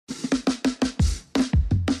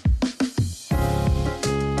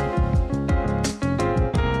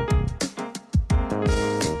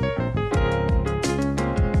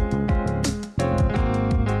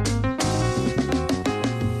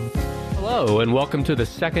Hello, and welcome to the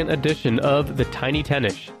second edition of The Tiny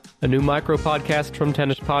Tennis, a new micro-podcast from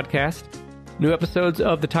Tennis Podcast. New episodes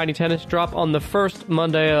of The Tiny Tennis drop on the first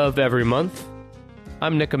Monday of every month.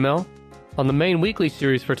 I'm Nick Emel. On the main weekly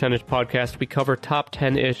series for Tennis Podcast, we cover top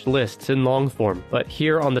 10-ish lists in long form, but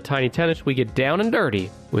here on The Tiny Tennis, we get down and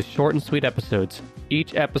dirty with short and sweet episodes.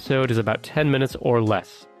 Each episode is about 10 minutes or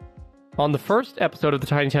less. On the first episode of The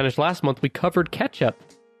Tiny Tennis last month, we covered ketchup.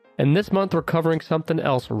 And this month, we're covering something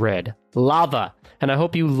else red. Lava. And I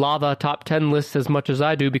hope you lava top 10 lists as much as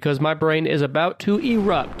I do, because my brain is about to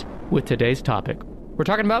erupt with today's topic. We're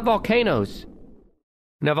talking about volcanoes.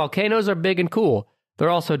 Now, volcanoes are big and cool. They're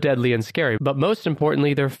also deadly and scary, but most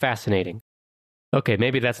importantly, they're fascinating. Okay,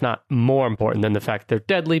 maybe that's not more important than the fact they're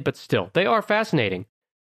deadly, but still, they are fascinating.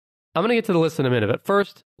 I'm going to get to the list in a minute, but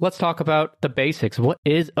first, let's talk about the basics. What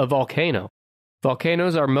is a volcano?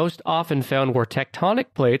 Volcanoes are most often found where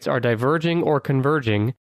tectonic plates are diverging or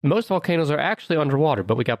converging. Most volcanoes are actually underwater,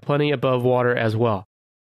 but we got plenty above water as well.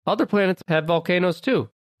 Other planets have volcanoes too.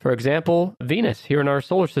 For example, Venus here in our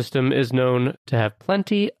solar system is known to have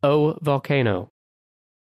plenty o volcano.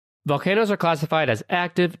 Volcanoes are classified as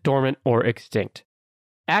active, dormant, or extinct.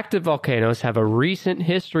 Active volcanoes have a recent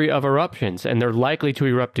history of eruptions, and they're likely to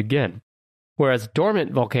erupt again, whereas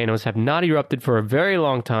dormant volcanoes have not erupted for a very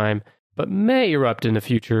long time, but may erupt in the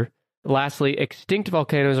future. Lastly, extinct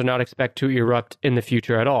volcanoes are not expected to erupt in the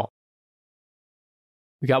future at all.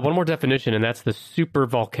 We got one more definition, and that's the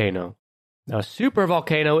supervolcano. Now, a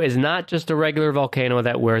supervolcano is not just a regular volcano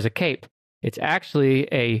that wears a cape. It's actually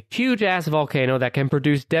a huge-ass volcano that can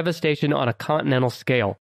produce devastation on a continental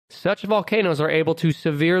scale. Such volcanoes are able to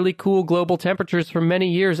severely cool global temperatures for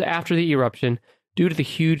many years after the eruption due to the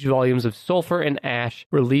huge volumes of sulfur and ash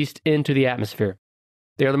released into the atmosphere.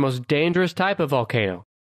 They are the most dangerous type of volcano.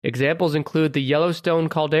 Examples include the Yellowstone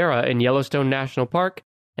caldera in Yellowstone National Park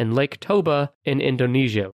and Lake Toba in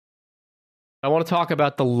Indonesia. I want to talk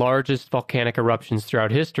about the largest volcanic eruptions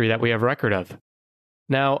throughout history that we have record of.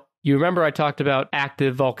 Now, you remember I talked about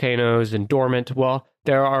active volcanoes and dormant. Well,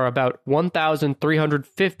 there are about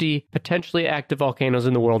 1,350 potentially active volcanoes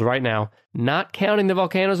in the world right now, not counting the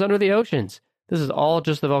volcanoes under the oceans. This is all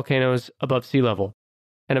just the volcanoes above sea level.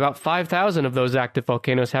 And about 5,000 of those active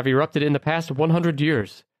volcanoes have erupted in the past 100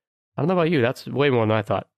 years. I don't know about you, that's way more than I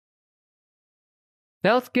thought.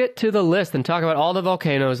 Now let's get to the list and talk about all the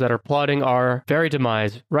volcanoes that are plotting our very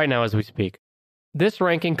demise right now as we speak. This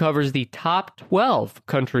ranking covers the top 12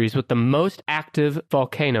 countries with the most active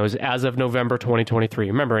volcanoes as of November 2023.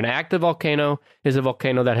 Remember, an active volcano is a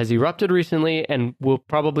volcano that has erupted recently and will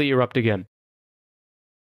probably erupt again.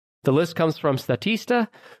 The list comes from Statista,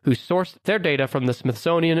 who sourced their data from the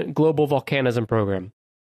Smithsonian Global Volcanism Program.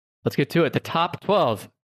 Let's get to it. The top 12.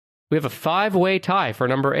 We have a 5-way tie for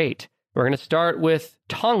number 8. We're going to start with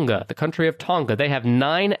Tonga, the country of Tonga. They have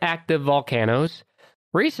 9 active volcanoes.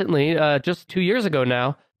 Recently, just 2 years ago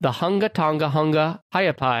now, the Hunga Tonga Hunga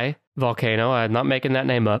Ha'apai volcano, I'm not making that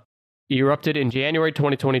name up, erupted in January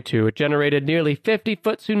 2022. It generated nearly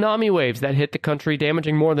 50-foot tsunami waves that hit the country,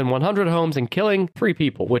 damaging more than 100 homes and killing 3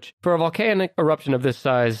 people, which, for a volcanic eruption of this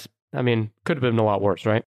size, could have been a lot worse,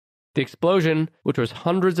 right? The explosion, which was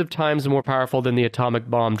hundreds of times more powerful than the atomic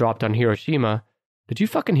bomb dropped on Hiroshima. Did you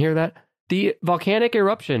fucking hear that? The volcanic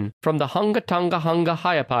eruption from the Hunga Tonga Hunga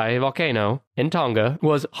Ha'apai volcano in Tonga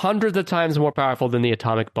was hundreds of times more powerful than the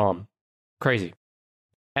atomic bomb. Crazy.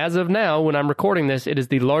 As of now, when I'm recording this, it is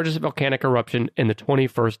the largest volcanic eruption in the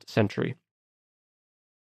 21st century.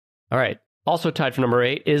 All right. Also tied for number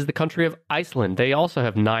 8 is the country of Iceland. They also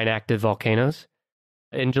have 9 active volcanoes.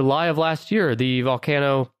 In July of last year, the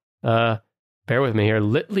volcano, bear with me here,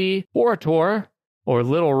 Litli Orator, or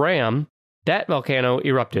Little Ram, that volcano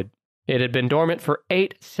erupted. It had been dormant for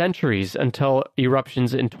 8 centuries until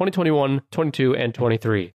eruptions in 2021, 22, and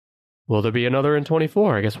 23. Will there be another in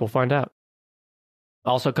 24? I guess we'll find out.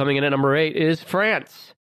 Also coming in at number 8 is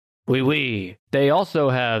France. Oui, oui. They also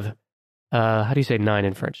have, how do you say 9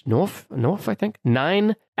 in French? Neuf, I think?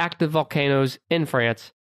 9 active volcanoes in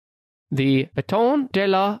France. The Piton de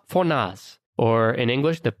la Fournaise, or in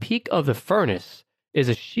English, the Peak of the Furnace, is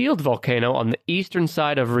a shield volcano on the eastern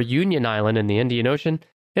side of Reunion Island in the Indian Ocean.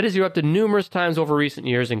 It has erupted numerous times over recent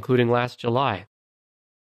years, including last July.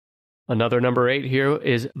 Another number 8 here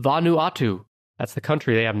is Vanuatu. That's the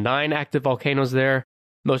country. They have 9 active volcanoes there.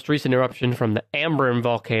 Most recent eruption from the Ambrym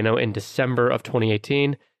volcano in December of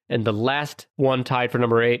 2018. And the last one tied for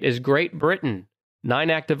number 8 is Great Britain. 9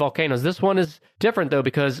 active volcanoes. This one is different, though,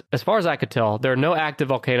 because as far as I could tell, there are no active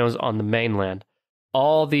volcanoes on the mainland.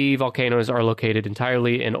 All the volcanoes are located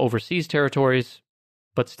entirely in overseas territories,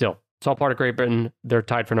 but still, it's all part of Great Britain. They're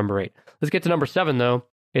tied for number 8. Let's get to number 7, though.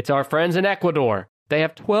 It's our friends in Ecuador. They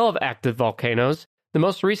have 12 active volcanoes. The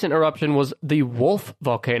most recent eruption was the Wolf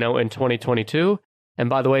volcano in 2022. And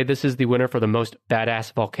by the way, this is the winner for the most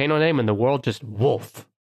badass volcano name in the world, just Wolf.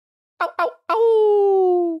 Ow, ow,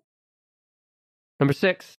 ow! Number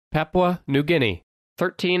 6, Papua New Guinea.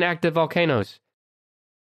 13 active volcanoes.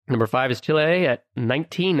 Number 5 is Chile at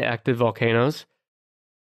 19 active volcanoes.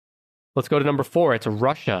 Let's go to number 4. It's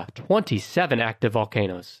Russia. 27 active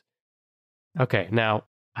volcanoes. Okay, now,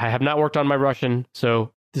 I have not worked on my Russian,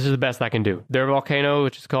 so this is the best I can do. Their volcano,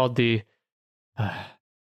 which is called the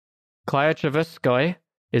Klyachevskoye,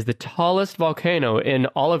 is the tallest volcano in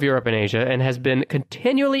all of Europe and Asia and has been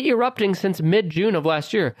continually erupting since mid-June of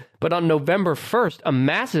last year. But on November 1st, a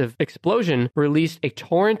massive explosion released a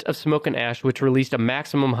torrent of smoke and ash, which released a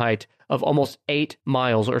maximum height of almost 8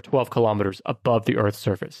 miles or 12 kilometers above the Earth's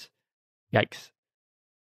surface. Yikes.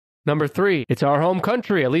 Number 3, it's our home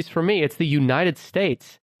country, at least for me. It's the United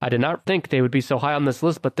States. I did not think they would be so high on this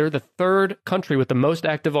list, but they're the 3rd country with the most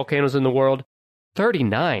active volcanoes in the world.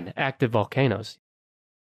 39 active volcanoes.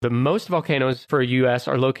 The most volcanoes for U.S.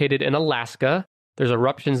 are located in Alaska. There's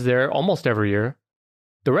eruptions there almost every year.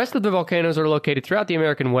 The rest of the volcanoes are located throughout the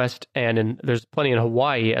American West, and there's plenty in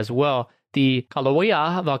Hawaii as well. The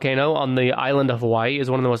Kilauea volcano on the island of Hawaii is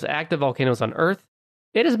one of the most active volcanoes on Earth.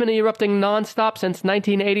 It has been erupting nonstop since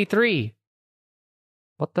 1983.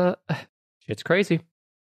 What the? Shit's crazy.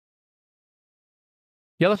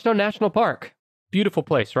 Yellowstone National Park. Beautiful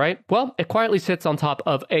place, right? Well, it quietly sits on top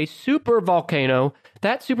of a supervolcano.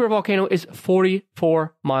 That supervolcano is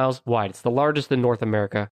 44 miles wide. It's the largest in North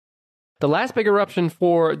America. The last big eruption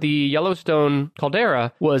for the Yellowstone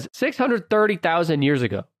caldera was 630,000 years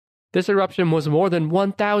ago. This eruption was more than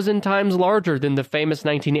 1,000 times larger than the famous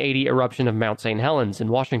 1980 eruption of Mount St. Helens in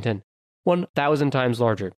Washington. 1,000 times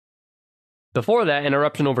larger. Before that, an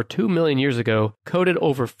eruption over 2 million years ago coated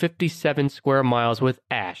over 57 square miles with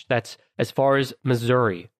ash. That's as far as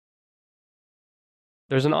Missouri.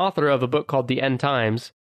 There's an author of a book called The End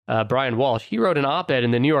Times, Brian Walsh. He wrote an op-ed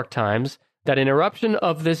in the New York Times that an eruption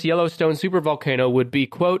of this Yellowstone supervolcano would be,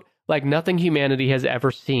 quote, like nothing humanity has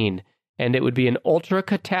ever seen, and it would be an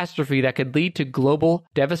ultra-catastrophe that could lead to global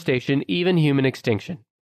devastation, even human extinction.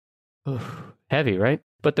 Oof, heavy, right?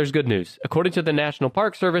 But there's good news. According to the National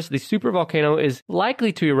Park Service, the supervolcano is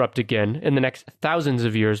likely to erupt again in the next thousands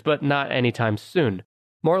of years, but not anytime soon.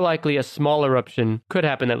 More likely, a small eruption could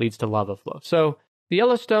happen that leads to lava flow. So, the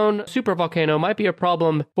Yellowstone supervolcano might be a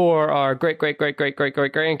problem for our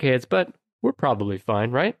great-great-great-great-great-great-grandkids, but we're probably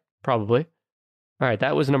fine, right? Probably. All right,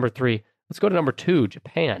 that was number 3. Let's go to number 2,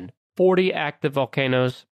 Japan. 40 active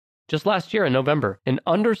volcanoes. Just last year in November, an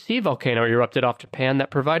undersea volcano erupted off Japan that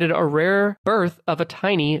provided a rare birth of a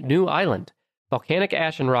tiny new island. Volcanic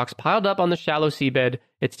ash and rocks piled up on the shallow seabed,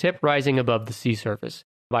 its tip rising above the sea surface.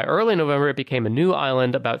 By early November, it became a new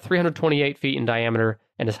island about 328 feet in diameter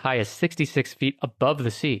and as high as 66 feet above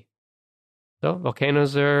the sea. So,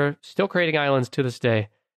 volcanoes are still creating islands to this day.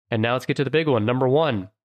 And now let's get to the big one, number 1.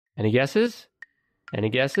 Any guesses? Any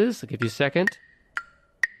guesses? I'll give you a second.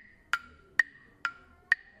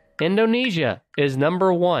 Indonesia is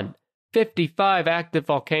number 1. 55 active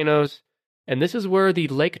volcanoes. And this is where the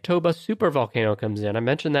Lake Toba supervolcano comes in. I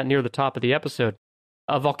mentioned that near the top of the episode.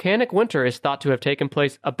 A volcanic winter is thought to have taken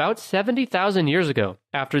place about 70,000 years ago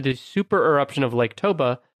after the super eruption of Lake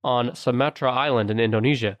Toba on Sumatra Island in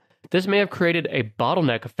Indonesia. This may have created a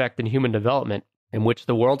bottleneck effect in human development, in which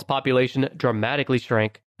the world's population dramatically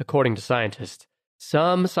shrank, according to scientists.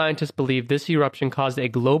 Some scientists believe this eruption caused a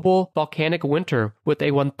global volcanic winter with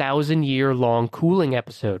a 1,000-year-long cooling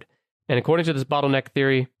episode. And according to this bottleneck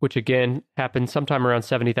theory, which again happened sometime around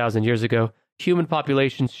 70,000 years ago, human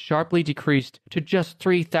populations sharply decreased to just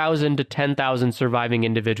 3,000 to 10,000 surviving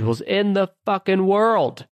individuals in the fucking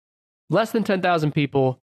world. Less than 10,000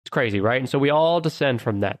 people. It's crazy, right? And so we all descend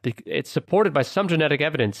from that. It's supported by some genetic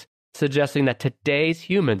evidence suggesting that today's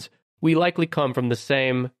humans, we likely come from the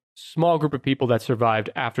same small group of people that survived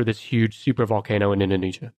after this huge supervolcano in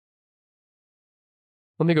Indonesia.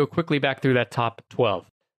 Let me go quickly back through that top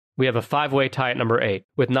 12. We have a 5-way tie at number 8,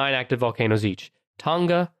 with 9 active volcanoes each.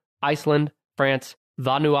 Tonga, Iceland, France,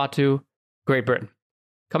 Vanuatu, Great Britain.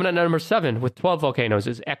 Coming at number 7 with 12 volcanoes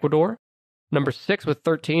is Ecuador. Number 6 with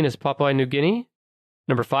 13 is Papua New Guinea.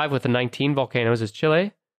 Number 5 with 19 volcanoes is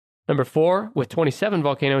Chile. Number 4 with 27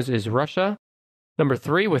 volcanoes is Russia. Number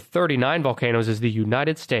 3 with 39 volcanoes is the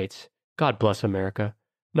United States. God bless America.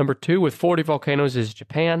 Number 2 with 40 volcanoes is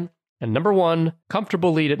Japan. And number 1,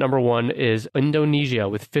 comfortable lead at number 1, is Indonesia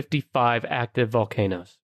with 55 active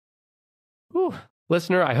volcanoes. Whew.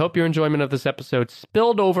 Listener, I hope your enjoyment of this episode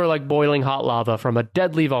spilled over like boiling hot lava from a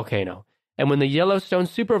deadly volcano. And when the Yellowstone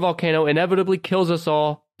supervolcano inevitably kills us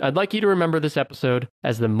all, I'd like you to remember this episode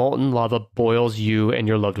as the molten lava boils you and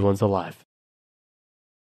your loved ones alive.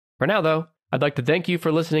 For now, though, I'd like to thank you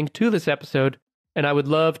for listening to this episode, and I would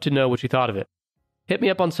love to know what you thought of it. Hit me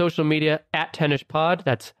up on social media at TenishPod,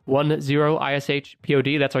 that's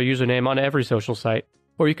 10ISHPOD, that's our username on every social site.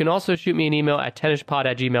 Or you can also shoot me an email at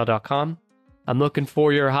tenishpod@gmail.com. I'm looking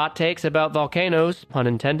for your hot takes about volcanoes, pun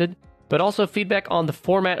intended, but also feedback on the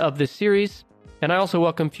format of this series, and I also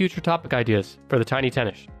welcome future topic ideas for the Tiny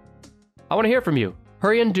Tennis. I want to hear from you.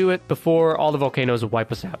 Hurry and do it before all the volcanoes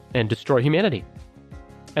wipe us out and destroy humanity.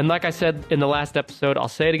 And like I said in the last episode, I'll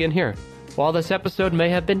say it again here. While this episode may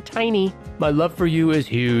have been tiny, my love for you is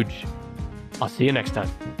huge. I'll see you next time.